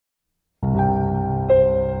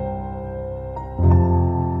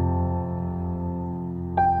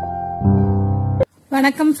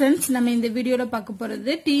வணக்கம் फ्रेंड्स நம்ம இந்த வீடியோல பார்க்க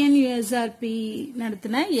போறது TNUSRB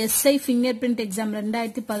நடத்தின SI fingerprint exam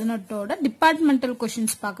 2018 ஓட டிபார்ட்மெண்டல்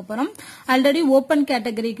क्वेश्चंस பார்க்க போறோம். ஆல்ரெடி ஓபன்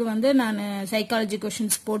கேட்டகரிக்கு வந்து நான் சைக்காலஜி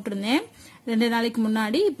क्वेश्चंस போட்டுருந்தேன் 2 நாளைக்கு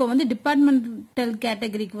முன்னாடி. இப்போ வந்து டிபார்ட்மெண்டல்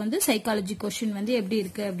கேட்டகரிக்கு வந்து சைக்காலஜி क्वेश्चन வந்து எப்படி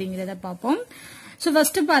இருக்கு அப்படிங்கறத பாப்போம். சோ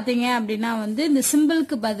ஃபர்ஸ்ட் பாத்தீங்க அப்படினா வந்து இந்த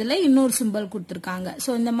சிம்பிளுக்கு பதிலா இன்னொரு சிம்பிள் கொடுத்திருக்காங்க. சோ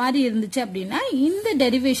இந்த மாதிரி இருந்துச்சு அப்படினா இந்த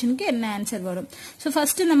டெரிவேஷனுக்கு என்ன ஆன்சர் வரும்? சோ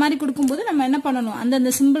ஃபர்ஸ்ட் இந்த மாதிரி கொடுக்கும்போது நம்ம என்ன பண்ணனும்?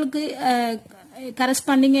 அந்த சிம்பிளுக்கு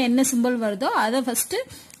கரஸ்பாண்டிங்கா என்ன சிம்பிள் வருதோ அத ஃபர்ஸ்ட்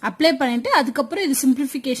அப்ளை பண்ணிட்டு அதுக்கு அப்புறம் இது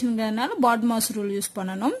சிம்பிளிஃபிகேஷன்ங்கறனால பாட்மாஸ் ரூல் யூஸ்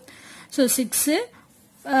பண்ணனும். சோ 6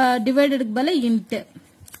 டிவைடடுக்கு பதிலா இன்ட்,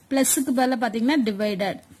 பிளஸ்க்கு பதிலா பாத்தீங்கன்னா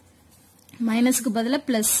டிவைடட், மைனஸ்க்கு பதிலா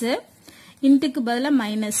பிளஸ், இன்ட்க்கு பதிலா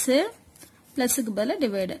மைனஸ், பிளஸ்க்கு பதிலா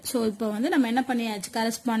டிவைடட். சோ இப்போ வந்து நம்ம என்ன பண்ணியாச்சு,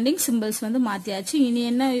 கரஸ்பாண்டிங் சிம்பிள்ஸ் வந்து மாத்தியாச்சு. இனி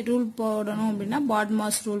என்ன ரூல் போடணும் அப்படின்னா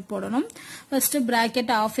பாட்மாஸ் ரூல் போடணும். ஃபர்ஸ்ட்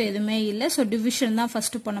பிராக்கெட் ஆஃப் எதுவுமே இல்ல. சோ டிவிஷன் தான்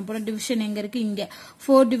ஃபர்ஸ்ட் பண்ண போறோம். டிவிஷன் எங்க இருக்கு? இங்க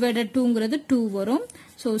 4 டிவைடட் 2ங்கிறது 2 வரும்.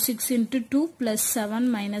 So 6 into 2 plus 7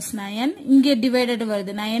 minus 9. இங்க டிவைடட்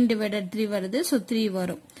வருது, 9 டிவைடட் 3 வருது. சோ 3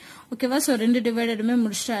 வரும். ஓகேவா? சோ ரெண்டு டிவைடடுமே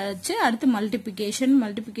முடிச்சாச்சு. அடுத்து மல்டிப்ளிகேஷன்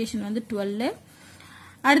வந்து 12.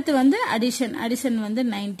 அடுத்து வந்து அடிஷன் வந்து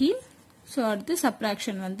 19. சோ அடுத்து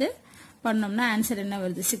சப்ட்ராக்ஷன் வந்து பண்ணோம்னா ஆன்சர் என்ன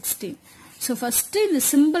வருது? 16. சோ ஃபர்ஸ்ட் இந்த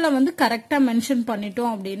சிம்பிளை வந்து கரெக்டா மென்ஷன்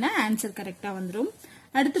பண்ணிட்டோம் அப்படின்னா ஆன்சர் கரெக்டா வந்துடும்.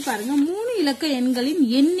 அடுத்து பாருங்க, 3 இலக்க எண்களின்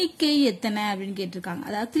எண்ணிக்கை எத்தனை அப்படின்னு கேட்டிருக்காங்க.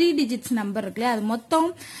 அதாவது 3 டிஜிட்ஸ் நம்பர் இருக்குல்ல, அது மொத்தம்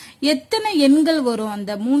எத்தனை எண்கள் வரும்?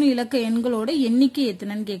 அந்த 3 இலக்க எண்களோட எண்ணிக்கை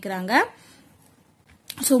எத்தனைன்னு கேக்குறாங்க.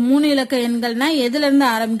 சோ 3 இலக்க எண்கள்னா எதுல இருந்து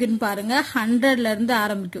ஆரம்பிக்கும்னு பாருங்க, 100ல இருந்து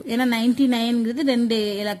ஆரம்பிக்கும். ஏன்னா 99ங்கிறது 2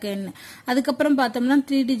 இலக்க எண். அதுக்கப்புறம் பார்த்தோம்னா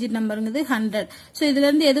 3 டிஜிட் நம்பர்ங்கிறது 100. சோ இதுல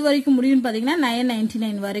இருந்து எது வரைக்கும் முடியும்னு பாத்தீங்கன்னா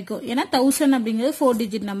 999 வரைக்கும். ஏன்னா 1000 அப்படிங்கிறது 4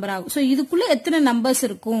 டிஜிட் நம்பர் ஆகும். சோ இதுக்குள்ள எத்தனை நம்பர்ஸ்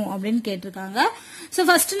இருக்கும் அப்படின்னு கேட்டிருக்காங்க. சோ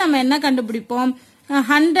ஃபர்ஸ்ட் நம்ம என்ன கண்டுபிடிப்போம்?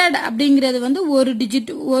 100 அப்படிங்கிறது வந்து ஒரு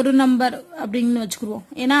டிஜிட், ஒரு நம்பர் அப்படின்னு வச்சுக்குவோம்.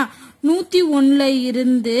 ஏன்னா 101ல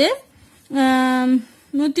இருந்து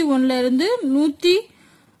 101ல இருந்து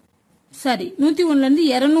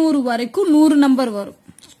 200 வரைக்கும் 100 நம்பர் வரும்.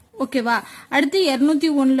 ஓகேவா? அடுத்து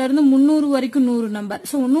 201ல இருந்து 300 வரைக்கும் 100 நம்பர்.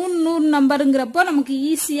 சோ 100 நம்பருங்கிறப்போ நமக்கு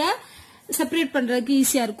ஈஸியா செப்பரேட் பண்றதுக்கு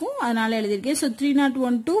ஈஸியா இருக்கும். அதனால எழுதிருக்கேன். So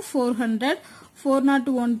 301 to 400,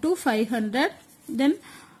 401 to 500, then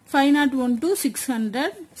 501 to 600,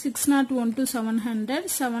 601 to 700,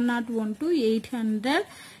 701 to 800,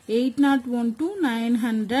 801 to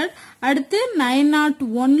 900. அடுத்து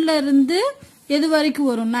 901ல இருந்து எது வரைக்கும்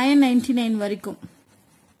வரும்? 999 வரைக்கும்.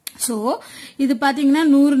 சோ இது பாத்தீங்கன்னா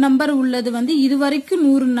 100 நம்பர் உள்ளது வந்து இது வரைக்கும்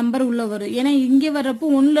 100 நம்பர் உள்ள வரும். ஏன்னா இங்க வர்றப்போ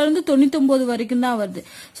 1ல இருந்து 99 வரைக்கும் தான் வருது.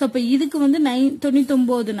 சோ அப்ப இதுக்கு வந்து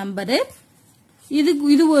 99 நம்பரு,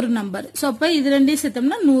 இது ஒரு நம்பர். சோ அப்ப இது ரெண்டையும்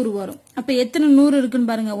சேர்த்தோம்னா 100 வரும். அப்ப எத்தனை 100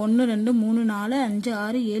 இருக்குன்னு பாருங்க. 1 2 3 4 5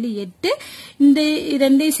 6 7 8. இந்த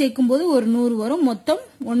ரெண்டையும் சேர்க்கும் போது ஒரு 100 வரும். மொத்தம்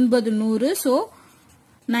 900. சோ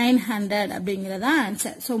 900 அப்படிங்கறதா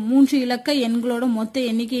ஆன்சர். சோ 3 இலக்க எண்களோட மொத்த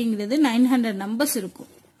எண்ணிக்கைங்கிறது 900 நம்பர்ஸ்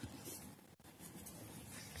இருக்கும்.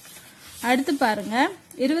 அடுத்து பாருங்க,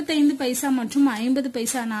 25 பைசா மற்றும் 50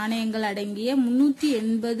 பைசா நாணயங்கள் அடங்கிய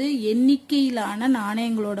 380 எண்ணிக்கையிலான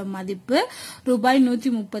நாணயங்களோட மதிப்பு ரூபாய்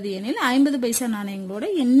 130 எனில் 50 பைசா நாணயங்களோட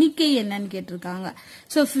எண்ணிக்கை என்னன்னு கேட்டிருக்காங்க.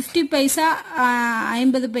 சோ 50 பைசா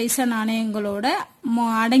 50 பைசா நாணயங்களோட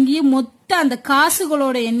அடங்கிய மொத்த அந்த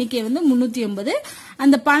காசுகளோட எண்ணிக்கை வந்து 380.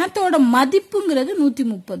 அந்த பணத்தோட மதிப்புங்கிறது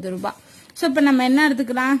 130 ரூபாய். சோ இப்ப நம்ம என்ன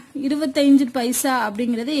எடுத்துக்கலாம்? 25 பைசா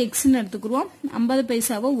அப்படிங்கறது எக்ஸ்ன்னு எடுத்துக்குறோம், 50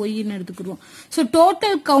 பைசாவை ஒய்ன்னு எடுத்துக்குறோம். சோ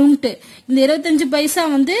டோட்டல் கவுண்ட் இந்த 25 பைசா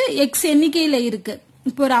வந்து எக்ஸ் எண்ணிக்கையில இருக்கு.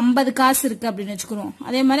 இப்போ ஒரு 50 காசு இருக்கு அப்படின்னு வச்சுக்கிறோம்.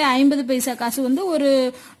 அதே மாதிரி 50 பைசா காசு வந்து ஒரு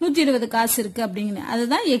 120 காசு இருக்கு அப்படிங்கிற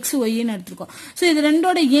அதுதான் எக்ஸ் ஒய்ன்னு எடுத்துருக்கோம். சோ இது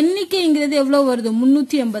ரெண்டோட எண்ணிக்கைங்கிறது எவ்வளவு வருது?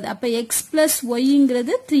 380. அப்ப எக்ஸ் பிளஸ்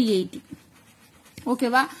ஒய்ங்கிறது 380.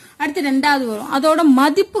 ஓகேவா? அடுத்து ரெண்டாவது வரும், அதோட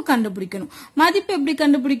மதிப்பு கண்டுபிடிக்கணும். மதிப்பு எப்படி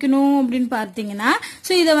கண்டுபிடிக்கணும் அப்படின்னு பார்த்தீங்கன்னா,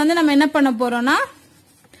 சோ இத வந்து நம்ம என்ன பண்ண போறோம்னா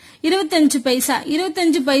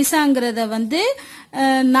 25 பைசாங்கிறத வந்து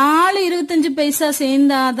 4 25 பைசா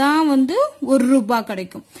சேர்ந்தாதான் வந்து 1 ரூபாய்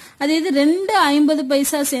கிடைக்கும். அதே இது 2 50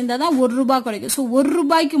 பைசா சேர்ந்தாதான் 1 ரூபாய் கிடைக்கும். சோ 1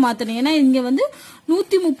 ரூபாய்க்கு மாத்தணும். ஏன்னா இங்க வந்து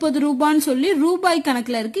 130 ரூபான்னு சொல்லி ரூபாய்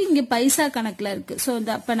கணக்குல இருக்கு, இங்க பைசா கணக்குல இருக்கு. சோ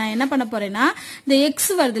அப்ப நான் என்ன பண்ண போறேன்னா, இந்த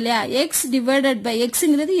எக்ஸ் வருது இல்லையா, எக்ஸ் டிவைடட் பை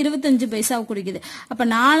எக்ஸ்ங்கிறது 25 பைசாவை குறிக்குது. அப்ப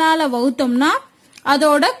 4ஆல வகுத்தோம்னா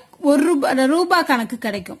அதோட 1 ரூபாய் கணக்கு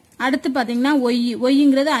கிடைக்கும். அடுத்து பாத்தீங்கன்னா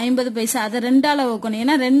ஒய்ங்கிறது 50 பைசா, அதை 2ஆல வகுக்கணும்.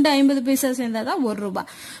 ஏன்னா 2 50 பைசா சேர்ந்தாதான் 1 ரூபாய்.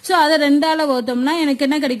 சோ அதை 2ஆல வகுத்தோம்னா எனக்கு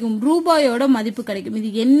என்ன கிடைக்கும்? ரூபாயோட மதிப்பு கிடைக்கும்.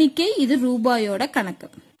 இது எண்ணிக்கை, இது ரூபாயோட கணக்கு.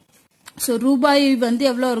 சோ ரூபாய் வந்து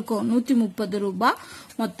எவ்வளவு இருக்கும் 130 ரூபாய்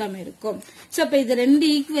மொத்தம் இருக்கும். சோ அப்ப இது ரெண்டு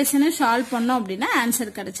ஈக்குவேஷனை சால்வ் பண்ணோம் அப்படின்னா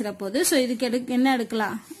ஆன்சர் கிடைச்சிட போகுது. சோ இதுக்கு என்ன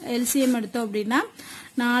எடுக்கலாம், எல்சிஎம் எடுத்தோம் அப்படின்னா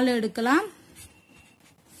 4 எடுக்கலாம்.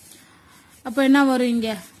 அப்ப என்ன வரும், இங்க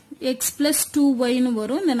x plus 2y னு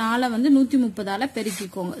வரும். இந்த 4 வந்து 130ஆல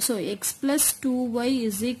பெருக்கிக்கோங்க. So x plus 2y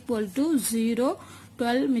is equal to 0,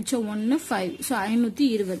 12 மிச்சம் 1 5. சோ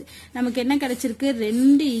 520. நமக்கு என்ன கிடைச்சிருக்கு,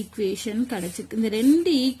 ரெண்டு ஈக்குவேஷன் கிடைச்சிருக்கு. இந்த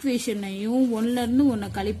ரெண்டு ஈக்குவேஷனையும் 1ல இருந்து 1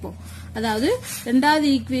 கழிப்போம். அதாவது ரெண்டாவது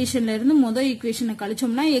ஈக்குவேஷன்ல இருந்து முதல் ஈக்குவேஷனை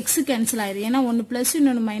கழிச்சோம்னா x கேன்சல் ஆயிரும். ஏன்னா 1 பிளஸ்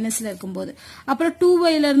இன்னொன்னு மைனஸ்ல இருக்கும்போது. அப்புறம்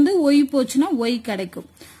 2yல இருந்து y போச்சுன்னா y கிடைக்கும்.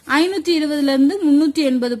 520ல இருந்து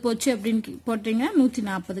 380 போச்சு அப்படின்னு போட்டீங்கன்னா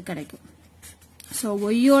 140 கிடைக்கும். சோ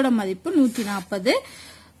ஒய்யோட மதிப்பு 140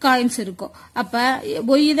 காயின்ஸ் இருக்கும். அப்ப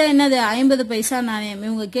ஒய் தான் என்னது 50 பைசா நாணயம்.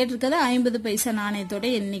 இவங்க கேட்டிருக்கிறது 50 பைசா நாணயத்தோட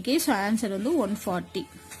எண்ணிக்கை. சோ ஆன்சர் வந்து 140.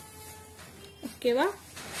 ஓகேவா?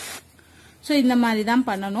 சோ இந்த மாதிரி தான்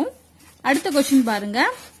பண்ணணும். அடுத்த क्वेश्चन பாருங்க.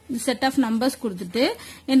 செட் ஆஃப் நம்பர்ஸ் கொடுத்துட்டு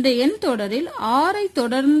என்ற எண் தொடரில் 6ஐ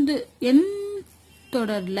தொடர்ந்து எண்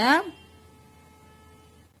தொடர்ல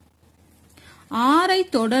 6ஐ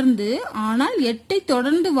தொடர்ந்து ஆனால் 8ஐ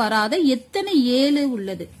தொடர்ந்து வராத எத்தனை 7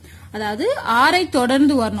 உள்ளது. அதாவது 6ஐ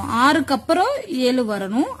தொடர்ந்து வரணும், 6க்கு அப்புறம் 7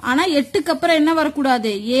 வரணும். ஆனா 8க்கு அப்புறம் என்ன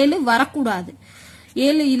வரக்கூடாது, 7 வரக்கூடாது.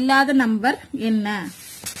 7 இல்லாத நம்பர் என்ன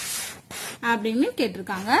அப்படின்னு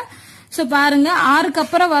கேட்டிருக்காங்க. சோ பாருங்க, 6க்கு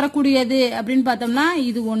அப்புறம் வரக்கூடியது அப்படின்னு பார்த்தோம்னா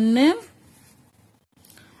இது 1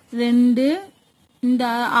 2, இந்த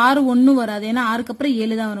 6 1 வராது. ஏன்னா 6க்கு அப்புறம்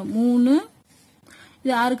 7 தான் வரும். 3,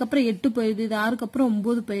 இது 6க்கு அப்புறம் 8 போயிருது, இது 6க்கு அப்புறம்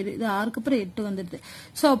 9 போயிருது, இது 6க்கு அப்புறம் 8 வந்துடுது.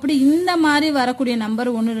 சோ அப்படி இந்த மாதிரி வரக்கூடிய நம்பர்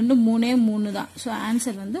 1 2 3 3 தான். சோ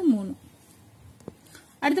ஆன்சர் வந்து 3.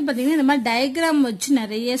 அடுத்து பாத்தீங்கன்னா இந்த மாதிரி டயக்ராம் வச்சு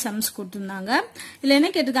நிறைய சம்ஸ் கொடுத்திருந்தாங்க. இதுல என்ன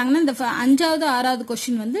கேட்டிருக்காங்கன்னா, இந்த 5வது 6வது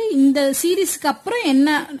क्वेश्चन வந்து இந்த சீரீஸ்க்கு அப்புறம் என்ன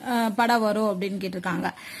படம் வரும் அப்படின்னு கேட்டிருக்காங்க.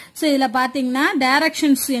 சோ இதுல பாத்தீங்கன்னா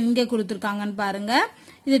டைரக்ஷன்ஸ் எங்க கொடுத்திருக்காங்கன்னு பாருங்க.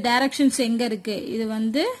 இது டைரக்ஷன்ஸ் எங்க இருக்கு, இது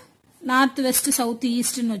வந்து நார்த் வெஸ்ட் சவுத்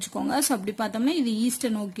ஈஸ்ட்னு வச்சுக்கோங்க. சோ அப்படி பார்த்தோம்னா இது ஈஸ்ட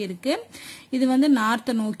நோக்கி இருக்கு, இது வந்து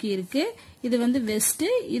நார்த்த நோக்கி இருக்கு, இது வந்து வெஸ்ட்,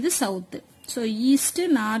 இது south. So east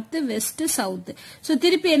north west south. So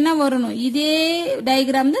திருப்பி என்ன வரணும், இதே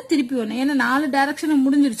டயக்ராம் தான் திருப்பி வரணும். ஏன்னா 4 டைரக்ஷன்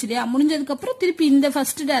முடிஞ்சிருச்சு இல்லையா, முடிஞ்சதுக்கு அப்புறம் திருப்பி இந்த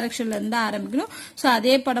ஃபர்ஸ்ட் டைரக்ஷன்ல இருந்து ஆரம்பிக்கணும். சோ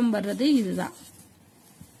அதே படம் வர்றது இதுதான்.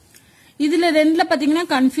 இதுல ரெண்டுல பாத்தீங்கன்னா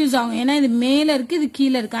கன்ஃபியூஸ் ஆகும். ஏன்னா இது மேல இருக்கு, இது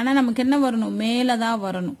கீழே இருக்கு. ஆனா நமக்கு என்ன வரணும், மேலதான்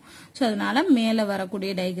வரணும். சோ அதனால மேல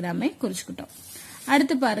வரக்கூடிய டயக்ராமை குறிச்சுக்கிட்டோம்.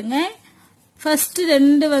 அடுத்து பாருங்க, ஃபர்ஸ்ட்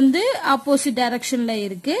 2 வந்து ஆப்போசிட் டைரக்ஷன்ல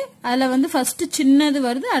இருக்கு. அதுல வந்து ஃபர்ஸ்ட் சின்னது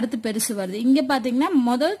வருது, அடுத்து பெருசு வருது. இங்க பாத்தீங்கன்னா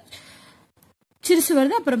முதல் சிறுசு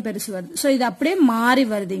வருது, அப்புறம் பெருசு வருது. சோ இது அப்படியே மாறி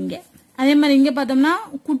வருது இங்க. அதே மாதிரி இங்க பார்த்தோம்னா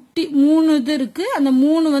குட்டி 3 இது இருக்கு, அந்த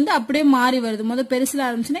 3 வந்து அப்படியே மாறி வருது. முதல் பெருசுல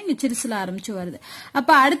ஆரம்பிச்சுன்னா இங்க சிறுசுல ஆரம்பிச்சு வருது. அப்ப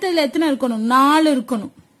அடுத்ததுல எத்தனை இருக்கணும், 4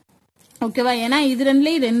 இருக்கணும். ஓகேவா? ஏன்னா இது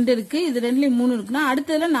ரெண்டுலயும் 2 இருக்கு, இது ரெண்டுலயும் 3 இருக்குன்னா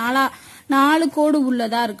அடுத்ததுல 4 கோடு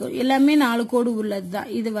உள்ளதா இருக்கு. எல்லாமே 4 கோடு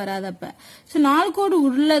உள்ளதுதான், இது வராதப்ப. சோ 4 கோடு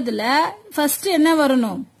உள்ளதுல ஃபர்ஸ்ட் என்ன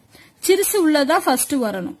வரணும், சிறுசு உள்ளதா ஃபர்ஸ்ட்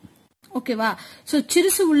வரணும். ஓகேவா? சோ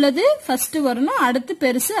சிறுசு உள்ளது ஃபர்ஸ்ட் வரணும், அடுத்து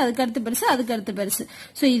பெருசு, அதுக்கு அடுத்து பெருசு, அதுக்கு அடுத்து பெருசு.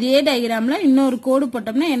 சோ இதே டயக்ராம்ல இன்னொரு கோடு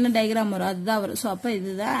போட்டோம்னா என்ன டயக்ராம் வரும், அதுதான் வரும். சோ அப்ப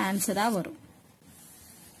இதுதான் ஆன்சரா வரும்.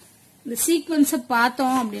 இந்த சீக்வன்ஸ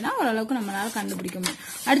பார்த்தோம் அப்படின்னா ஓரளவுக்கு நம்மளால கண்டுபிடிக்க முடியும்.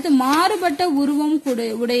 அடுத்து மாறுபட்ட உருவம்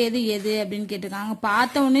உடையது எது அப்படின்னு கேட்டிருக்காங்க.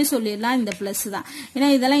 பார்த்த உடனே சொல்லிடலாம் இந்த பிளஸ் தான். ஏன்னா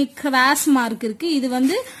இதெல்லாம் கிராஸ் மார்க் இருக்கு, இது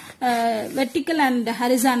வந்து வெர்டிக்கல் அண்ட்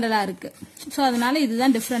ஹரிசாண்டலா இருக்கு. சோ அதனால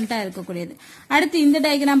இதுதான் டிஃபரெண்டா இருக்கக்கூடியது. அடுத்து இந்த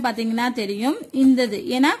டயக்ராம் பாத்தீங்கன்னா தெரியும் இந்தது.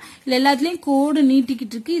 ஏன்னா இதுல எல்லாத்துலயும் கோடு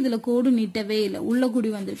நீட்டிக்கிட்டு இருக்கு, இதுல கோடு நீட்டவே இல்லை, உள்ள கூடி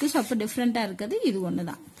வந்திருக்கு. சோ அப்ப டிஃபரெண்டா இருக்கிறது இது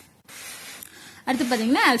ஒண்ணுதான். அடுத்து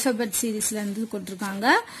பாத்தீங்கன்னா ஆல்பபெட் சீரீஸ்ல இருந்து கொடுத்திருக்காங்க.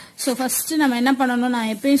 சோ ஃபர்ஸ்ட் நம்ம என்ன பண்ணணும்,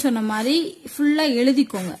 நான் எப்பயும் சொன்ன மாதிரி ஃபுல்லா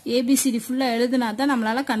எழுதிக்கோங்க. ஏபிசிடி ஃபுல்லா எழுதினா தான்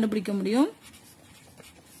நம்மளால கண்டுபிடிக்க முடியும்.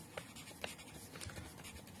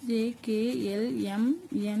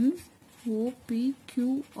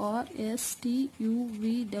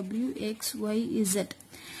 JKLMNOPQRSTUVWXYZ.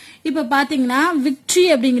 இப்ப பாத்தீங்கன்னா விக்டரி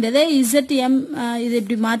அப்படிங்கறத ZM இது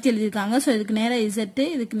இப்படி மாத்தி எழுதிருக்காங்க. சோ இதுக்கு நேரா Z,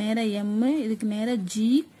 இதுக்கு நேரா M, இதுக்கு நேரா G,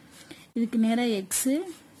 இதுக்கு நேரா X,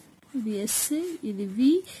 இது S, இது V,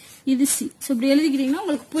 இது C. சோ இப்படி எழுதிக்கிறீங்கன்னா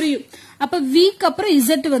உங்களுக்கு புரியும். அப்ப V க்கு அப்புறம் Z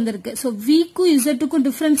வந்திருக்கு. சோ V க்கும் Z க்கும்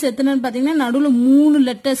டிஃபரன்ஸ் எத்தனைன்னு பாத்தீங்கன்னா நடுவுல 3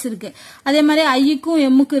 லெட்டர்ஸ் இருக்கு. அதே மாதிரி I க்கும்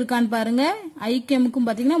M க்கும் இருக்கான்னு பாருங்க. I க்கும் M க்கும்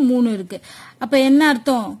பாத்தீங்கன்னா 3 இருக்கு. அப்ப என்ன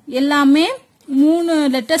அர்த்தம், எல்லாமே 3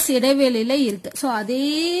 லெட்டர்ஸ் இடைவேளையில இருக்கு. சோ அதே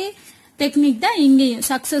டெக்னிக் தான் இங்கேயும்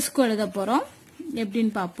சக்சஸ்க்கு எழுத போறோம்.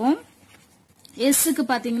 எப்படின்னு பாப்போம். S க்கு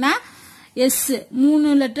பாத்தீங்கன்னா S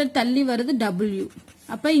 3 லெட்டர் தள்ளி வருது W.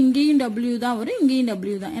 அப்ப இங்கேயும் W தான் வரும், இங்கேயும்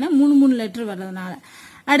W தான். ஏன்னா 3 லெட்டர் வர்றதுனால.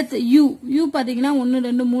 அடுத்து யூ பாத்தீங்கன்னா 1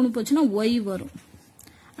 2 3 போச்சுன்னா ஒய் வரும்.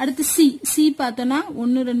 அடுத்து சி பார்த்தோம்னா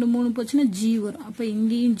 1 2 3 போச்சுன்னா ஜி வரும். அப்ப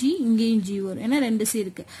இங்கேயும் ஜி வரும். ஏன்னா 2 சி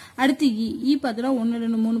இருக்கு. அடுத்து இ பார்த்தோம்னா 1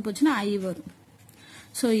 2 3 போச்சுன்னா ஐ வரும்.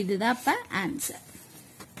 சோ இதுதான் இப்ப ஆன்சர்.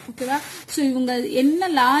 ஓகேவா? சோ இவங்க என்ன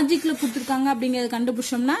லாஜிக்ல கொடுத்திருக்காங்க அப்படிங்கறத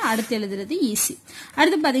கண்டுபிடிச்சோம்னா அடுத்து எழுதுறது ஈஸி.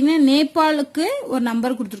 அடுத்து பாத்தீங்கன்னா நேபாளுக்கு ஒரு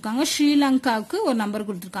நம்பர் கொடுத்திருக்காங்க, ஸ்ரீலங்காவுக்கு ஒரு நம்பர்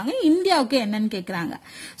கொடுத்திருக்காங்க, இந்தியாவுக்கு என்னன்னு கேக்குறாங்க.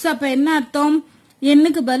 சோ அப்ப என்ன அர்த்தம்?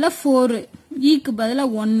 எண்ணுக்கு பதிலா 4, ஈக்கு பதிலா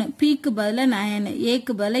 1, பிக்கு பதிலா 9,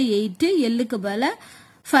 ஏக்கு பதிலா 8, எல்லுக்கு பதிலா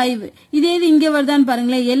 5. இதே இது இங்க வருதான்னு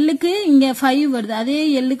பாருங்களேன். எல்லுக்கு இங்க 5 வருது, அதே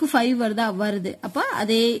எல்லுக்கு 5 வருதா? வருது. அப்ப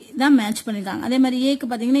அதே தான் மேட்ச் பண்ணிருக்காங்க. அதே மாதிரி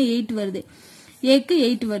ஏக்கு பாத்தீங்கன்னா 8 வருது, ஏக்கு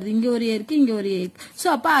 8 வருது, இங்க ஒரு ஏ இருக்கு, இங்க ஒரு ஏ இருக்கு. சோ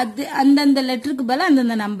அப்ப அது அந்தந்த லெட்டருக்கு பதிலா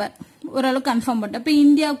அந்தந்த நம்பர் ஓரளவு கன்ஃபார்ம் பண்ணிட்டோம். இப்ப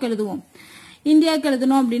இந்தியாவுக்கு எழுதுவோம். இந்தியாவுக்கு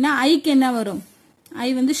எழுதணும் அப்படின்னா ஐக்கு என்ன வரும்? ஐ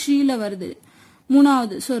வந்து ஸ்ரீல வருது,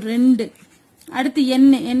 3வது. சோ 2. அடுத்து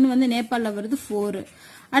என் வந்து நேபாளல வருது 4.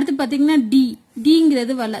 அடுத்து பாத்தீங்கன்னா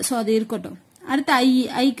டிங்கிறது வரல, சோ அது இருக்கட்டும். அடுத்து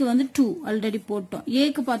ஐக்கு வந்து 2 ஆல்ரெடி போட்டோம்.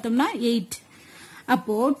 ஏக்கு பார்த்தோம்னா 8.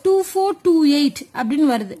 அப்போ 2 4 2 8 அப்படின்னு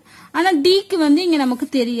வருது. ஆனா டிக்கு வந்து இங்க நமக்கு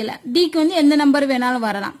தெரியல. டிக்கு வந்து எந்த நம்பர் வேணாலும்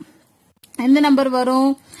வரலாம். எந்த நம்பர்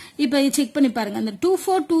வரும்? இப்ப செக் பண்ணி பாருங்க. அந்த 2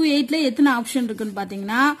 4 2 8ல எத்தனை ஆப்ஷன் இருக்குன்னு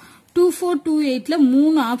பாத்தீங்கன்னா 2 4 2 8ல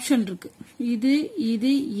 3 ஆப்ஷன் இருக்கு.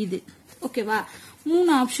 இது ஓகேவா? 3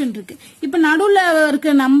 ஆப்ஷன் இருக்கு. இப்ப நடுவுல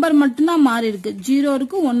இருக்கிற நம்பர் மட்டும்தான் மாறி இருக்கு. 0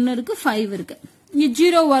 இருக்கு, 1 இருக்கு, 5 இருக்கு. இங்க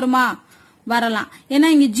 0 வருமா? வரலாம். ஏன்னா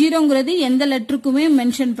இங்க 0ங்கிறது எந்த லெட்டருக்குமே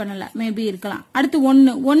மென்ஷன் பண்ணல, மேபி இருக்கலாம். அடுத்து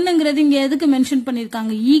 1ங்கிறது இங்க எதுக்கு மென்ஷன்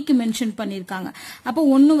பண்ணிருக்காங்க? ஈக்கு மென்ஷன் பண்ணிருக்காங்க. அப்ப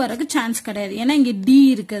 1 வரக்கு சான்ஸ் கிடையாது, ஏன்னா இங்க டி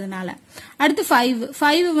இருக்கிறதுனால. அடுத்து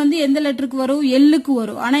 5 வந்து எந்த லெட்டருக்கு வரும்? எல்லுக்கு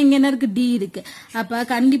வரும். ஆனா இங்க என்ன இருக்கு? டி இருக்கு. அப்ப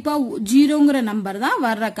கண்டிப்பா 0ங்கிற நம்பர் தான்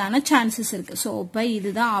வர்றதுக்கான சான்சஸ் இருக்கு. சோ இப்ப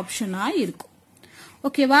இதுதான் ஆப்ஷனா இருக்கும்.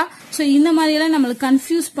 ஓகேவா? சோ இந்த மாதிரி எல்லாம் நம்மளுக்கு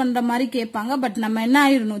கன்ஃபியூஸ் பண்ற மாதிரி கேட்பாங்க. பட் நம்ம என்ன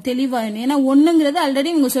ஆயிடணும்? தெளிவாயிடணும். ஏன்னா 1ங்கிறது ஆல்ரெடி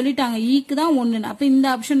இவங்க சொல்லிட்டாங்க, ஈக்கு தான் 1. அப்ப இந்த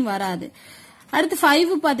ஆப்ஷன் வராது. அடுத்து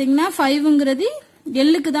 5 பாத்தீங்கன்னா 5ங்கிறது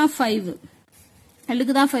எல்லுக்கு தான் 5.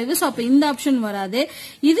 சோ அப்ப இந்த ஆப்ஷன் வராது.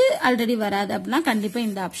 இது ஆல்ரெடி வராது. அப்படின்னா கண்டிப்பா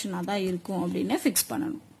இந்த ஆப்ஷனா தான் இருக்கும் அப்படின்னு பிக்ஸ்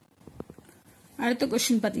பண்ணணும். அடுத்த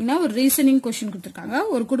கொஸ்டின் பாத்தீங்கன்னா ஒரு ரீசனிங் கொஸ்டின் கொடுத்திருக்காங்க.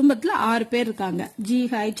 ஒரு குடும்பத்துல 6 பேர் இருக்காங்க.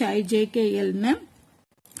 GHIJKLன்னு.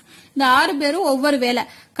 இந்த 6 பேரும் ஒவ்வொரு வேலை,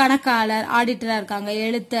 கணக்காளர், ஆடிட்டரா இருக்காங்க,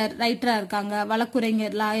 எழுத்தர், ரைட்டரா இருக்காங்க,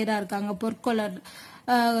 வழக்குரைஞர், லாயரா இருக்காங்க, பொற்கொள்ளர்,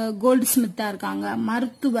 கோல்டு ஸ்மித்தா இருக்காங்க,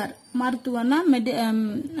 மருத்துவர்னா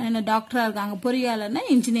டாக்டரா இருக்காங்க, பொறியாளர்னா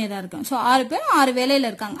இன்ஜினியரா இருக்காங்க. சோ 6 பேரும் 6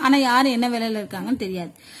 வேலையில இருக்காங்க. ஆனா யாரு என்ன வேலையில இருக்காங்கன்னு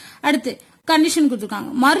தெரியாது. அடுத்து கண்டிஷன்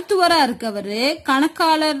கொடுத்திருக்காங்க. மருத்துவரா இருக்கவரு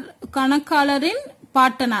கணக்காளரின்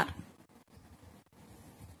பாட்டனார்.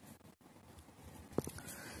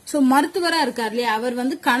 சோ மருத்துவரா இருக்காரு இல்லையா, அவர்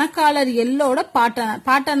வந்து கணக்காளர் எல்லோட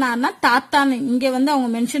பாட்டனார்னா தாத்தான்னு இங்க வந்து அவங்க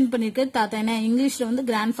மென்ஷன் பண்ணிருக்கிறது தாத்தா. ஏன்னா இங்கிலீஷ்ல வந்து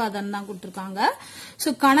கிராண்ட் ஃபாதர் தான் கொடுத்திருக்காங்க.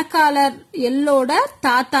 சோ கணக்காளர் எல்லோட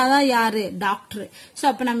தாத்தா தான் யாரு? டாக்டர். சோ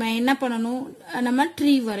அப்ப நம்ம என்ன பண்ணணும்? நம்ம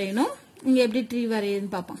ட்ரீ வரையணும். இங்க எப்படி ட்ரீ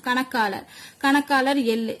வரையுதுன்னு பாப்போம். கணக்காளர்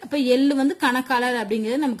எல்லு. அப்ப எல்லு வந்து கணக்காளர்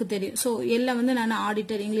அப்படிங்கிறது நமக்கு தெரியும். சோ எல்ல வந்து நான்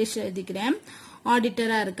ஆடிட்டர் இங்கிலீஷ்ல எழுதிக்கிறேன்.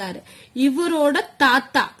 ஆடிட்டரா இருக்காரு. இவரோட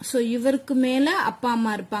தாத்தா, சோ இவருக்கு மேல அப்பா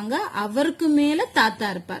அம்மா இருப்பாங்க, அவருக்கு மேல தாத்தா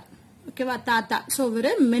இருப்பார். ஓகேவா? தாத்தா. சோ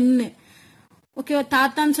இவரு மென்னு. ஓகேவா?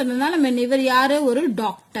 தாத்தான்னு சொன்னதுனால மென்னு. இவர் யாரு? ஒரு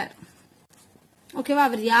டாக்டர். ஓகேவா?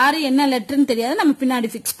 அவர் யாரு என்ன லெட்டர்னு தெரியாது, நம்ம பின்னாடி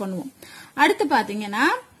பிக்ஸ் பண்ணுவோம். அடுத்து பாத்தீங்கன்னா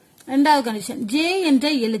 2வது கண்டிஷன், ஜே என்ற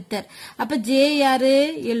எழுத்தர். அப்ப ஜே யாரு?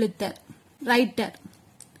 எழுத்தர், ரைட்டர்.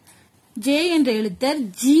 ஜே என்ற எழுத்தர்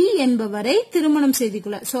ஜி என்பவரை திருமணம் செய்து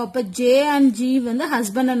கொள்ள. சோ அப்ப ஜே அண்ட் ஜி வந்து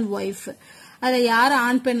ஹஸ்பண்ட் அண்ட் ஒய்ஃப். அத யாரு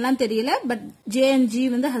ஆண் பெண்லாம் தெரியல, பட் ஜே அண்ட் ஜி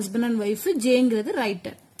வந்து ஹஸ்பண்ட் அண்ட் ஒய்ஃப். ஜேங்கிறது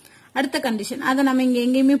ரைட்டர். அடுத்த கண்டிஷன், அதை நம்ம இங்க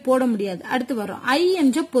எங்கேயுமே போட முடியாது. அடுத்து வரும் ஐ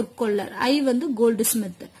என்ற பொற்கொள்ளர். ஐ வந்து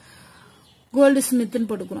கோல்டு ஸ்மித்னு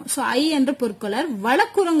போட்டுக்கிறோம். சோ ஐ என்ற பொற்கொள்ளர்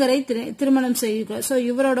வழக்குரைஞரை திருமணம் செய்து. சோ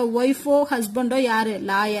இவரோட ஒய்ஃபோ ஹஸ்பண்டோ யாரு?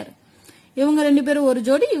 லாயர். இவங்க 2 பேரும் ஒரு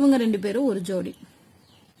ஜோடி, இவங்க 2 பேரும் ஒரு ஜோடி.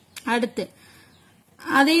 அடுத்து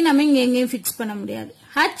அதையும் நம்ம இங்க எங்கேயும் பிக்ஸ் பண்ண முடியாது.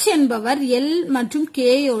 ஹச் என்பவர் எல் மற்றும்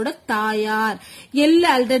கேயோட தாயார். எல்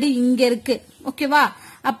ஆல்ரெடி இங்க இருக்கு. ஓகேவா?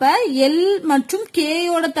 அப்ப எல் மற்றும்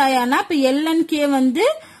கேயோட தாயார்னா அப்ப எல் அண்ட் கே வந்து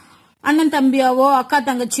அண்ணன் தம்பியாவோ அக்கா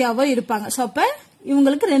தங்கச்சியாவோ இருப்பாங்க. சோ அப்ப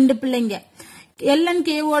இவங்களுக்கு 2 பிள்ளைங்க. எல் அண்ட்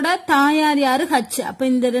கேவோட தாயார் யாரு? ஹச். அப்ப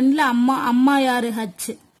இந்த 2ல அம்மா யாரு?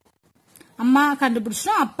 ஹச். அம்மா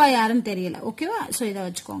கண்டுபிடிச்சோம், அப்பா யாருன்னு தெரியல. ஓகேவா? சோ இத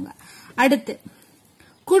வச்சுக்கோங்க. அடுத்து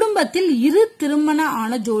குடும்பத்தில் 2 திருமண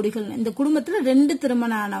ஆன ஜோடிகள். இந்த குடும்பத்துல 2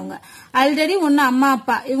 திருமணம் ஆனவங்க. ஆல்ரெடி ஒன்னு அம்மா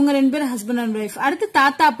அப்பா, இவங்க 2 பேரும் ஹஸ்பண்ட் அண்ட் ஒய்ஃப். அடுத்து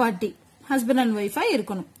தாத்தா பாட்டி ஹஸ்பண்ட் அண்ட் ஒய்ஃபா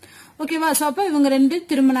இருக்கணும். ஓகேவா? சோ அப்ப இவங்க 2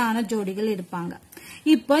 திருமண ஆன ஜோடிகள் இருப்பாங்க.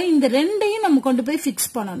 இப்போ இந்த ரெண்டையும் நம்ம கொண்டு போய்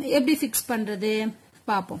பிக்ஸ் பண்ணணும். எப்படி பிக்ஸ் பண்றது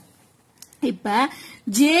பாப்போம். இப்ப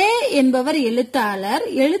ஜே என்பவர் எழுத்தாளர்.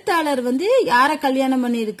 எழுத்தாளர் வந்து யார கல்யாணம்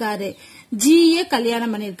பண்ணிருக்காரு? ஜிஏ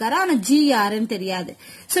கல்யாணம் பண்ணிருக்காரு. ஆனா ஜி யாருன்னு தெரியாது.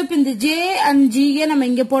 சோ இப்ப இந்த ஜே அண்ட் ஜிஏ நம்ம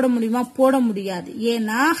இங்க போட முடியுமா? போட முடியாது.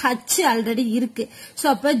 ஏன்னா ஹச் ஆல்ரெடி இருக்கு. சோ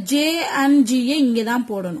அப்ப ஜே அண்ட் ஜிஏ இங்கதான்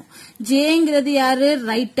போடணும். ஜேங்கிறது யாரு?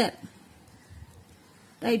 ரைட்டர்.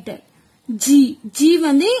 ஜி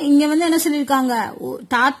வந்து இங்க வந்து என்ன சொல்லிருக்காங்க?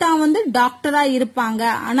 தாத்தா வந்து டாக்டரா இருப்பாங்க.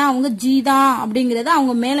 ஆனா அவங்க ஜி தான் அப்படிங்கறத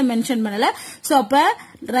அவங்க மேல மென்ஷன் பண்ணல. சோ அப்ப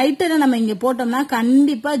ரைட்டரை நம்ம இங்க போட்டோம்னா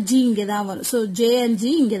கண்டிப்பா ஜி இங்கதான் வரும். சோ ஜே அண்ட்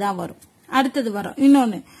ஜி இங்கதான் வரும். அடுத்தது வரும்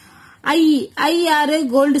இன்னொன்னு ஐ யாரு?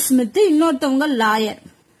 Gold Smith. இன்னொருத்தவங்க லாயர்.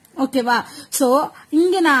 ஓகேவா? சோ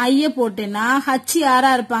இங்க நான் ஐய போட்டேன்னா ஹச்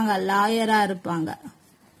யாரா இருப்பாங்க? லாயரா இருப்பாங்க.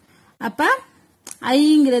 அப்ப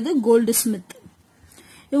ஐங்கிறது கோல்டு ஸ்மித்.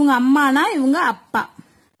 இவங்க அம்மானா இவங்க அப்பா,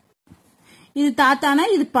 இது தாத்தானா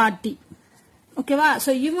இது பாட்டி. ஓகேவா?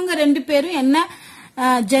 சோ இவங்க ரெண்டு பேரும் என்ன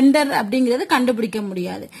ஜெண்டர் அப்படிங்கறது கண்டுபிடிக்க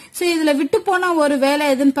முடியாது. சோ இதுல விட்டு போன ஒரு வேலை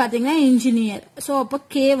எதுன்னு பாத்தீங்கன்னா இன்ஜினியர். சோ அப்ப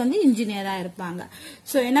கே வந்து இன்ஜினியரா இருப்பாங்க.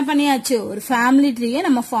 சோ என்ன பண்ணியாச்சு? ஒரு ஃபேமிலி ட்ரீயை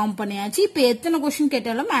நம்ம ஃபார்ம் பண்ணியாச்சு. இப்ப எத்தனை கொஸ்டின்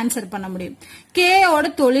கேட்டாலும் ஆன்சர் பண்ண முடியும்.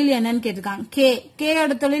 கேயோட தொழில் என்னன்னு கேட்டிருக்காங்க.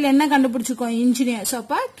 கேயோட தொழில் என்ன கண்டுபிடிச்சிருக்கோம்? இன்ஜினியர். சோ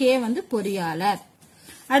அப்ப கே வந்து பொறியாளர்.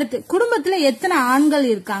 அடுத்து குடும்பத்துல எத்தனை ஆண்கள்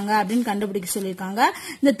இருக்காங்க அப்படின்னு கண்டுபிடிக்க சொல்லிருக்காங்க.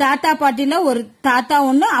 இந்த தாத்தா பாட்டில ஒரு தாத்தா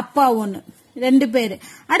ஒண்ணு, அப்பா ஒண்ணு, ரெண்டு பேரு.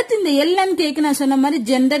 அடுத்து இந்த எல்என் கேக்கு நான் சொன்ன மாதிரி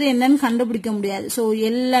ஜெண்டர் என்னன்னு கண்டுபிடிக்க முடியாது. சோ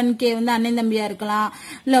எல்என் கே வந்து அண்ணன் தம்பியா இருக்கலாம்,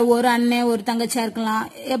 இல்ல ஒரு அண்ணன் ஒரு தங்கச்சியா இருக்கலாம்.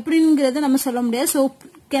 எப்படிங்கறது நம்ம சொல்ல முடியாது. சோ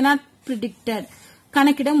cannot predicted,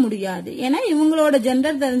 கணக்கிட முடியாது. ஏன்னா இவங்களோட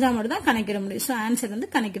ஜெண்டர் தெரிஞ்சா மட்டும் தான் கணக்கிட முடியும். சோ ஆன்சர்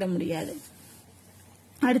வந்து கணக்கிட முடியாது.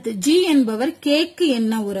 அடுத்து ஜி என்பவர் கேக்கு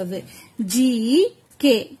என்ன உறவு? ஜி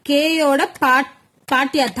கேயோட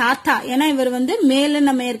பாட்டியா தாத்தா. ஏன்னா இவர் வந்து மேல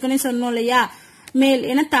நம்ம ஏற்கனவே சொன்னோம் இல்லையா, மேல்.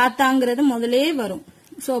 ஏன்னா தாத்தாங்கிறது முதலே வரும்.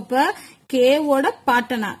 சோ அப்ப கேவோட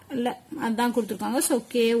பாட்டனார் இல்ல அதான் கொடுத்திருக்காங்க. சோ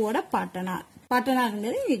கேவோட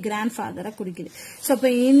பாட்டனார்ங்கிறது கிராண்ட் ஃபாதரை குறிக்குது. சோ அப்ப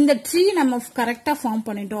இந்த ட்ரீ நம்ம கரெக்டா ஃபார்ம்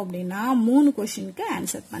பண்ணிட்டோம் அப்படின்னா 3 கொஸ்டினுக்கு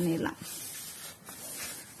ஆன்சர் பண்ணிடலாம்.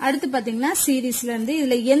 அடுத்து பாத்தீங்கன்னா சீரீஸ்ல இருந்து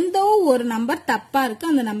இதுல எந்த ஒரு நம்பர் தப்பா இருக்கு,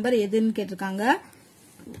 அந்த நம்பர் எதுன்னு கேட்டிருக்காங்க.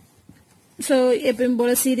 சோ எப்பயும்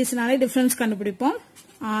போல சீரீஸ்னாலே டிஃபரன்ஸ் கண்டுபிடிப்போம்.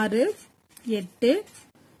 6, 8,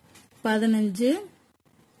 15,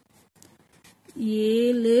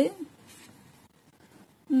 7,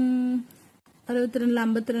 62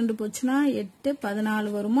 52 போச்சுன்னா 8,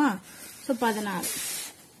 14 வருமா? சோ 14.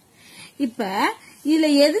 இப்ப இதுல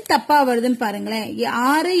எது தப்பா வருதுன்னு பாருங்களேன்.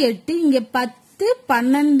 6, 8, இங்க 10,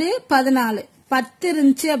 12, 14. 10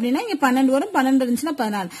 இருந்துச்சு அப்படின்னா இங்க 12 வரும். 12 இருந்துச்சுன்னா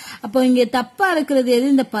 14. அப்போ இங்க தப்பா இருக்கிறது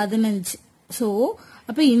எது? இந்த 15. சோ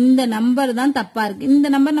அப்ப இந்த நம்பர் தான் தப்பா இருக்கு. இந்த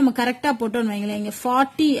நம்பர் நம்ம கரெக்டா போட்டோம்னு வைங்களேன். இங்க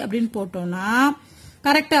 40 அப்படின்னு போட்டோம்னா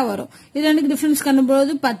கரெக்டா வரும். இது ரெண்டுக்கு டிஃபரன்ஸ்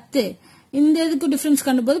கண்டும்போது 10, இந்த இதுக்கு டிஃபரன்ஸ்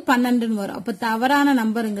கண்டும்போது 12 வரும். அப்ப தவறான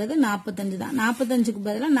நம்பருங்கிறது 45 தான். 45க்கு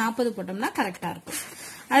பதிலா 40 போட்டோம்னா கரெக்டா இருக்கும்.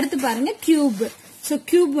 அடுத்து பாருங்க கியூப். சோ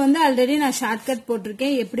கியூப் வந்து ஆல்ரெடி நான் ஷார்ட்கட்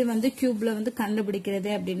போட்டிருக்கேன் எப்படி வந்து கியூப்ல வந்து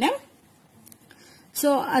கண்டுபிடிக்கிறது அப்படின்னு. சோ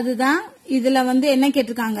அதுதான் இதுல வந்து என்ன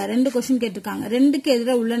கேட்டிருக்காங்க? 2 கொஸ்டின் கேட்டிருக்காங்க. 2க்கு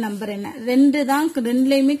எதிர உள்ள நம்பர் என்ன? 2 தான்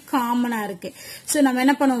ரெண்டுலயுமே காமனா இருக்கு. சோ நம்ம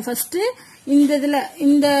என்ன பண்ணுவோம்? ஃபர்ஸ்ட் இந்த இதுல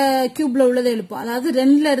இந்த கியூப்ல உள்ளதை எழுப்போம். அதாவது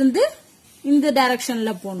 2ல இருந்து இந்த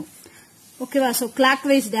டைரக்ஷன்ல போகணும். ஓகேவா? சோ கிளாக்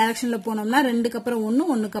வைஸ் டைரக்ஷன்ல போனோம்னா 2க்கு அப்புறம் 1,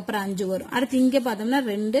 1க்கு அப்புறம் 5 வரும். அடுத்து இங்க பார்த்தோம்னா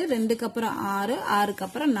 2, 2க்கு அப்புறம் 6, 6க்கு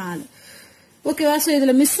அப்புறம் 4. ஓகேவா? சோ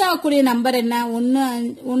இதுல மிஸ் ஆகக்கூடிய நம்பர் என்ன?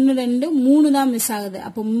 1, 2, 3 தான் மிஸ் ஆகுது.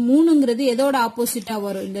 அப்போ 3ங்கிறது எதோட ஆப்போசிட்டா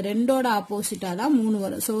வரும்? இந்த 2ஓட ஆப்போசிட்டா தான் 3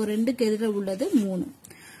 வரும். சோ 2க்கு எதிர உள்ளது 3.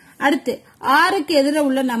 அடுத்து 6க்கு எதிர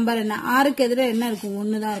உள்ள நம்பர் என்ன? 6க்கு எதிர என்ன இருக்கும்?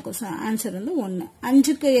 1 தான் இருக்கும். சோ ஆன்சர் வந்து 1.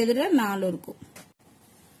 5க்கு எதிர 4 இருக்கும்.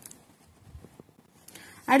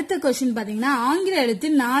 அடுத்த கொஸ்டின் பாத்தீங்கன்னா ஆங்கில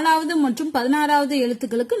எழுத்தின் 4வது மற்றும் 16வது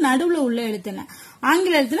எழுத்துக்களுக்கு நடுவுல உள்ள எழுத்து என்ன?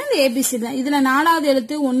 ஆங்கில எழுத்துல இந்த ஏபிசி தான். இதுல 4வது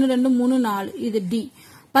எழுத்து 1, 2, 3, 4. இது டி.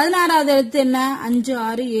 16வது எழுத்து என்ன? 5,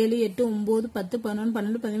 6, 7, 8, 9, 10, 11,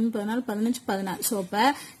 12, 13, 14, 15, 16. சோ அப்ப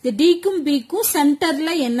இந்த டிக்கும் பிக்கும் சென்டர்ல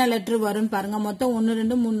என்ன லெட்டர் வரும்னு பாருங்க. மொத்தம் 1,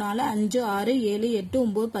 2, 3, 4, 5, 6, 7, 8,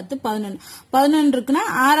 9, 10, 11. 11 இருக்குன்னா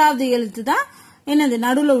 6வது எழுத்து தான் என்னது?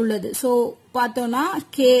 நடுவுல உள்ளது. சோ பார்த்தோம்னா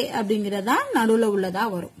கே அப்படிங்கறதா நடுவுல உள்ளதா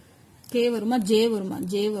வரும். கே வருமா? ஜே வருமா?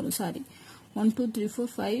 ஜே வரும். சாரி, 1 2 3 4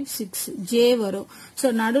 5 6 ஜே வரும். சோ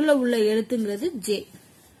நடுவுல உள்ள எழுத்துங்கிறது ஜே.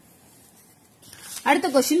 அடுத்த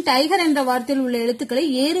கொஸ்டின் டைகர் என்ற வார்த்தையில் உள்ள எழுத்துக்களை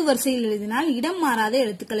ஏறு வரிசையில் எழுதினால் இடம் மாறாத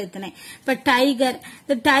எழுத்துக்கள் எத்தனை? இப்ப டைகர்,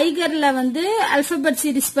 இந்த டைகர்ல வந்து அல்பபெட்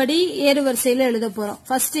சீரிஸ் படி ஏறு வரிசையில எழுத போறோம்.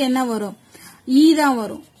 ஃபர்ஸ்ட் என்ன வரும்? ஈ தான்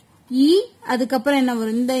வரும். இ அதுக்கப்புறம் என்ன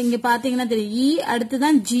வரும், இந்த இங்க பாத்தீங்கன்னா தெரியும், இ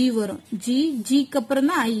அடுத்துதான் ஜி வரும், ஜிக்கு அப்புறம்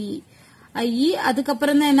தான் ஐ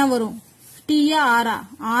அதுக்கப்புறம் தான் என்ன வரும், டீயா ஆரா,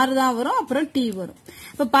 ஆறு தான் வரும், அப்புறம் டி வரும்.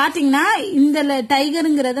 இப்ப பாத்தீங்கன்னா இந்த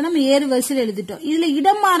டைகருங்கிறத நம்ம ஏறு வரிசையில் எழுதிட்டோம். இதுல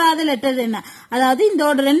இடம் மாறாத லெட்டர் என்ன, அதாவது இந்த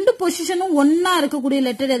ரெண்டு பொசிஷனும் ஒன்னா இருக்கக்கூடிய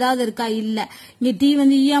லெட்டர் ஏதாவது இருக்கா, இல்ல. இங்க டி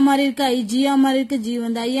வந்து ஈயா மாறி இருக்கு, ஐ ஜியா மாறி இருக்கு, ஜி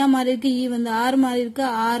வந்து ஐயா மாறி இருக்கு, இ வந்து ஆறு மாறி இருக்கு,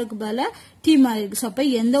 ஆறுக்கு பதிலா டி மாறி இருக்கு. அப்ப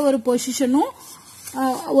எந்த ஒரு பொசிஷனும்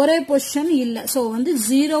ஒரே பொசிஷன் இல்ல. சோ வந்து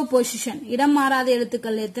 0 பொசிஷன். இடம் மாறாத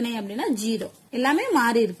எழுத்துக்கள் எத்தனை அப்படின்னா 0, எல்லாமே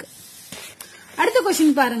மாறி இருக்கு. அடுத்த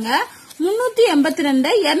கொஸ்டின் பாருங்க, 382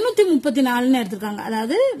 234 எடுத்திருக்காங்க.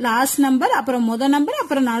 அதாவது லாஸ்ட் நம்பர், அப்புறம் முதல் நம்பர்,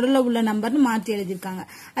 அப்புறம் நடுவுல உள்ள நம்பர்னு மாத்தி எழுதிருக்காங்க.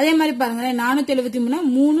 அதே மாதிரி பாருங்க 473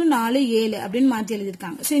 3 4 7 அப்படின்னு மாத்தி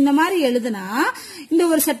எழுதிருக்காங்க. சோ இந்த மாதிரி எழுதுனா இந்த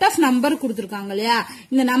ஒரு செட் ஆஃப் நம்பர் கொடுத்திருக்காங்க இல்லையா,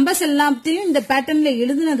 இந்த நம்பர்ஸ் எல்லாத்தையும் இந்த பேட்டர்ன்ல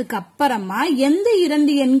எழுதுனதுக்கு அப்புறமா எந்த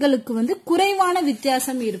இரண்டு எண்களுக்கு வந்து குறைவான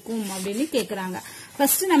வித்தியாசம் இருக்கும் அப்படின்னு கேக்குறாங்க.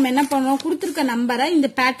 ஃபர்ஸ்ட் நம்ம என்ன பண்ணுவோம், கொடுத்திருக்க நம்பரை இந்த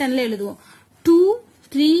பேட்டர்ன்ல எழுதுவோம். 2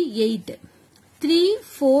 3 8 3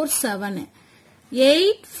 4 7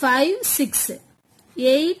 8 5 6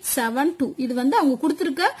 8 7 2. இது வந்து அவங்க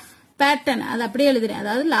கொடுத்திருக்க பேட்டர்ன், அது அப்படியே எழுதுறேன்.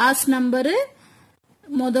 அதாவது லாஸ்ட் நம்பரு,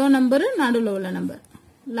 முதல் நம்பரு, நடுவுல உள்ள நம்பர்,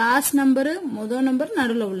 லாஸ்ட் நம்பரு, முதல் நம்பர்,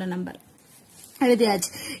 நடுவுல உள்ள நம்பர்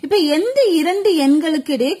எழுதியாச்சு. இப்ப எந்த இரண்டு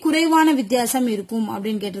எண்களுக்கு இடையே குறைவான வித்தியாசம் இருக்கும்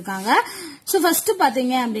அப்படின்னு கேட்டிருக்காங்க. சோ ஃபர்ஸ்ட்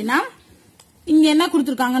பாத்தீங்க அப்படின்னா இங்க என்ன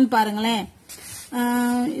கொடுத்திருக்காங்கன்னு பாருங்களேன்.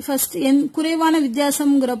 ஃபர்ஸ்ட் குறைவான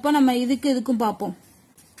வித்தியாசம்ங்கிறப்ப நம்ம இதுக்கும் பார்ப்போம்.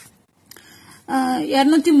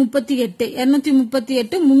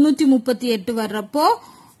 238 338 வர்றப்போ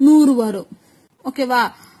 100 வரும். ஓகேவா,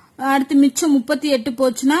 அடுத்து மிச்சம் 38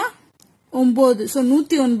 போச்சுன்னா 9, சோ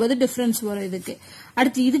 109 டிஃபரன்ஸ் வரும் இதுக்கு.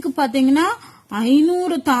 அடுத்து இதுக்கு பாத்தீங்கன்னா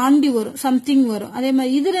 500 தாண்டி வரும், சம்திங் வரும். அதே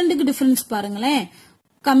மாதிரி இது ரெண்டுக்கு டிஃபரன்ஸ் பாருங்களேன்,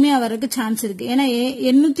 கம்மியா வர்றதுக்கு சான்ஸ் இருக்கு. ஏன்னா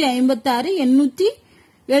 856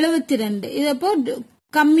 872 இது அப்போ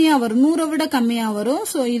கம்மியா வரும், 100 விட கம்மியா வரும்.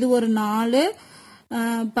 சோ இது ஒரு 4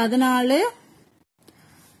 14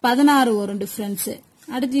 16 வரும் டிஃபரன்ஸ்.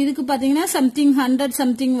 அடுத்து இதுக்கு பாத்தீங்கன்னா சம்திங் 100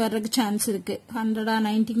 சம்திங் வர்றதுக்கு சான்ஸ் இருக்கு, 100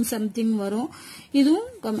 19 சம்திங் வரும். இதுவும்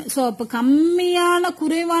கம்மி. சோ அப்ப கம்மியான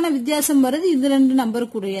குறைவான வித்தியாசம் வருது இது ரெண்டு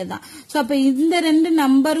நம்பருக்குரியதான். சோ அப்ப இந்த ரெண்டு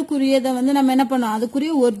நம்பருக்குரியதை வந்து நம்ம என்ன பண்ணோம்,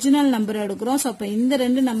 அதுக்குரிய ஒரிஜினல் நம்பர் எடுக்கிறோம். சோ அப்ப இந்த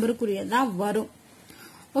ரெண்டு நம்பருக்குரியதான் வரும்.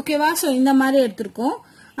 ஓகேவா, சோ இந்த மாதிரி எடுத்திருக்கோம்.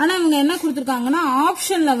 ஆனா இவங்க என்ன கொடுத்திருக்காங்கன்னா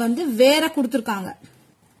ஆப்ஷன்ல வந்து வேற கொடுத்திருக்காங்க.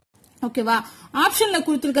 ஓகேவா, ஆப்ஷன்ல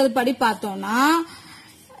கொடுத்திருக்கிறது படி பார்த்தோம்னா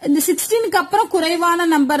இந்த 16க்கு அப்புறம் குறைவான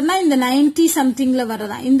நம்பர்னா இந்த 90 சம்திங்ல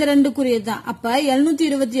வரதா, இந்த ரெண்டுக்குரியதான். அப்ப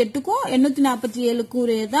 728க்கும்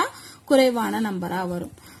 847க்குரியதான் குறைவான நம்பரா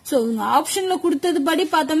வரும். சோ இவங்க ஆப்ஷன்ல கொடுத்தது படி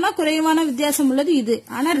பார்த்தோம்னா குறைவான வித்தியாசம் உள்ளது இது.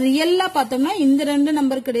 ஆனா ரியல்லா பார்த்தோம்னா இந்த ரெண்டு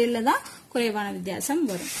நம்பருக்கு இடையில தான் குறைவான வித்தியாசம்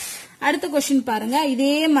வரும். அடுத்த கொஸ்டின் பாருங்க,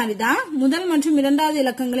 இதே மாதிரிதான் முதல் மற்றும் இரண்டாவது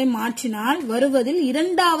இலக்கங்களை மாற்றினால் வருவதில்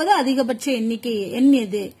இரண்டாவது அதிகபட்ச எண்ணிக்கை எண்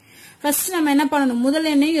எது? ஃபர்ஸ்ட் நம்ம என்ன பண்ணணும், முதல்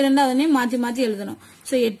எண்ணையும் இரண்டாவது எண்ணையும் மாத்தி மாத்தி எழுதணும்.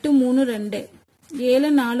 சோ 8 3 2 7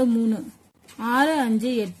 4 3 6 5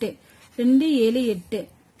 8 2 7 8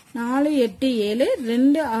 4 8 7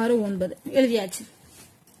 2 6 9 எழுதியாச்சு.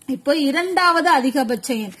 இப்போ இரண்டாவது அதிகபட்ச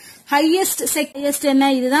எண் ஹையஸ்ட்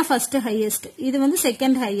என்ன, இதுதான் ஃபர்ஸ்ட் ஹையஸ்ட், இது வந்து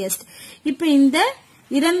செகண்ட் ஹையஸ்ட். இப்ப இந்த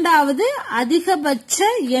இரண்டாவது அதிகபட்ச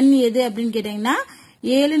எண் எது அப்படின்னு கேட்டீங்கன்னா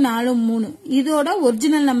 7 4 3. இதோட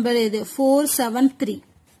ஒரிஜினல் நம்பர் எது, 473.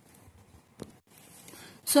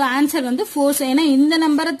 சோ ஆன்சர் வந்து 4. ஏன்னா இந்த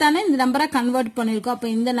நம்பரை தானே இந்த நம்பரை கன்வெர்ட் பண்ணிருக்கோம். அப்ப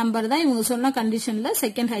இந்த நம்பர் தான் இவங்க சொன்ன கண்டிஷன்ல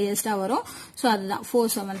செகண்ட் ஹையஸ்டா வரும். சோ அதுதான்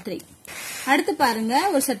 473. அடுத்து பாருங்க,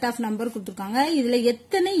 ஒரு செட் ஆஃப் நம்பர் கொடுத்திருக்காங்க. இதுல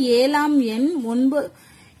எத்தனை ஏழாம் எண்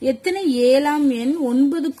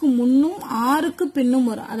 9க்கு முன்னும் 6க்கு பின்னும்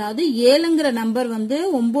வரும். அதாவது 7ங்கிற நம்பர் வந்து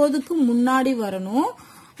 9க்கு முன்னாடி வரணும்,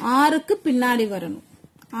 6க்கு பின்னாடி வரணும்,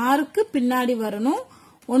 6க்கு பின்னாடி வரணும்,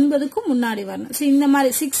 9க்கு முன்னாடி வரணும். இந்த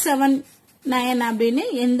மாதிரி 6 7 9 அப்படின்னு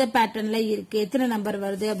எந்த பேட்டர்ன்ல இருக்கு, எத்தனை நம்பர்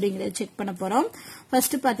வருது அப்படிங்கறத செக் பண்ண போறோம்.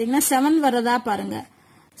 ஃபர்ஸ்ட் பாத்தீங்கன்னா 7 வரதா பாருங்க.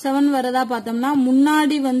 7 வரதா பார்த்தோம்னா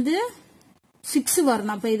முன்னாடி வந்து 6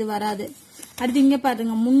 வரணும், அப்ப இது வராது. அடுத்து இங்க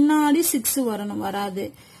பாருங்க, முன்னாடி 6 வரணும், வராது.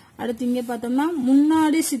 அடுத்து இங்க பார்த்தோம்னா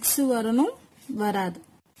முன்னாடி 6 வரணும், வராது.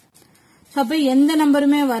 அப்ப எந்த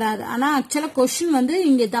நம்பருமே வராது. ஆனா ஆக்சுவலா கொஸ்டின் வந்து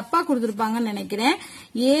இங்க தப்பா கொடுத்திருப்பாங்கன்னு நினைக்கிறேன்.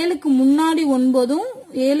 7க்கு முன்னாடி 9ம்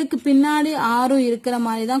 7க்கு பின்னாடி 6ம் இருக்கிற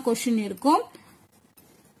மாதிரி தான் கொஸ்டின் இருக்கும்.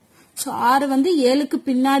 சோ 6 வந்து 7க்கு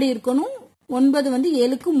பின்னாடி இருக்கணும், 9 வந்து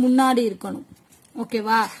 7க்கு முன்னாடி இருக்கணும்.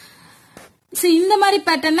 ஓகேவா, சோ இந்த மாதிரி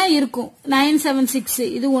பேட்டர்னா இருக்கும். 976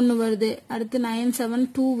 இது ஒன்னு வருது, அடுத்து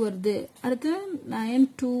 972 வருது, அடுத்து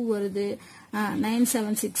 92 வருது,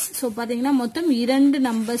 976. சோ பாத்தீங்கன்னா மொத்தம் 2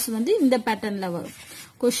 நம்பர்ஸ் வந்து இந்த பேட்டர்ன்ல வரும்.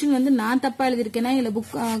 கொஸ்டின் வந்து நான் தப்பா எழுதிருக்கேனா இல்ல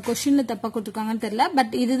புக் கொஸ்டின்ல தப்பா கொடுத்திருக்காங்கன்னு தெரியல.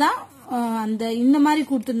 பட் இதுதான் அந்த இந்த மாதிரி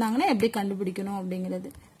கொடுத்திருந்தாங்கன்னா எப்படி கண்டுபிடிக்கணும்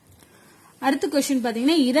அப்படிங்கிறது. அடுத்த கொஸ்டின்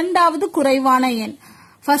பாத்தீங்கன்னா இரண்டாவது குறைவான எண்.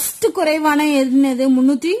 ஃபர்ஸ்ட் குறைவான என்னது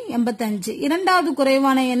 385. இரண்டாவது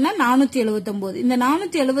குறைவான எண் 479. இந்த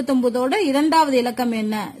 479ஓட இரண்டாவது இலக்கம்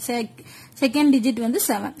என்ன? செகண்ட் டிஜிட் வந்து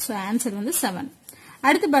 7. சோ ஆன்சர் வந்து 7.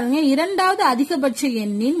 அடுத்து பாருங்க இரண்டாவது அதிகபட்ச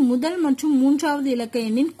எண்ணின் முதல் மற்றும் மூன்றாவது இலக்க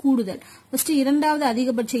எண்ணின் கூடுதல். ஃபர்ஸ்ட் இரண்டாவது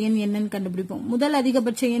அதிகபட்ச எண் என்னன்னு கண்டுபிடிப்போம். முதல்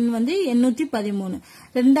அதிகபட்ச எண் வந்து 813,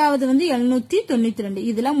 ரெண்டாவது வந்து 792.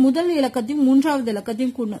 இதுல முதல் இலக்கத்தையும் மூன்றாவது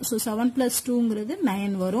இலக்கத்தையும் கூடணும். சோ 7 + 2ங்கிறது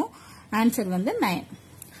 9 வரும். ஆன்சர் வந்து 9.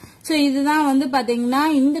 சோ இதுதான் வந்து பாத்தீங்கன்னா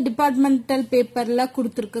இந்த டிபார்ட்மெண்டல் பேப்பர்ல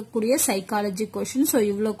கொடுத்திருக்கக்கூடிய சைக்காலஜி கொஸ்டின். சோ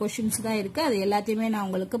இவ்வளவு கொஸ்டின்ஸ் தான் இருக்கு. அது எல்லாத்தையுமே நான்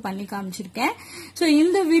உங்களுக்கு பண்ணி காமிச்சிருக்கேன். சோ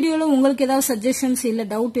இந்த வீடியோல உங்களுக்கு ஏதாவது சஜஷன்ஸ் இல்ல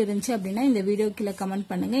டவுட் இருந்துச்சு அப்படின்னா இந்த வீடியோ கீழே கமெண்ட்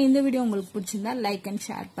பண்ணுங்க. இந்த வீடியோ உங்களுக்கு பிடிச்சிருந்தா லைக் அண்ட்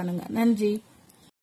ஷேர் பண்ணுங்க. நன்றி.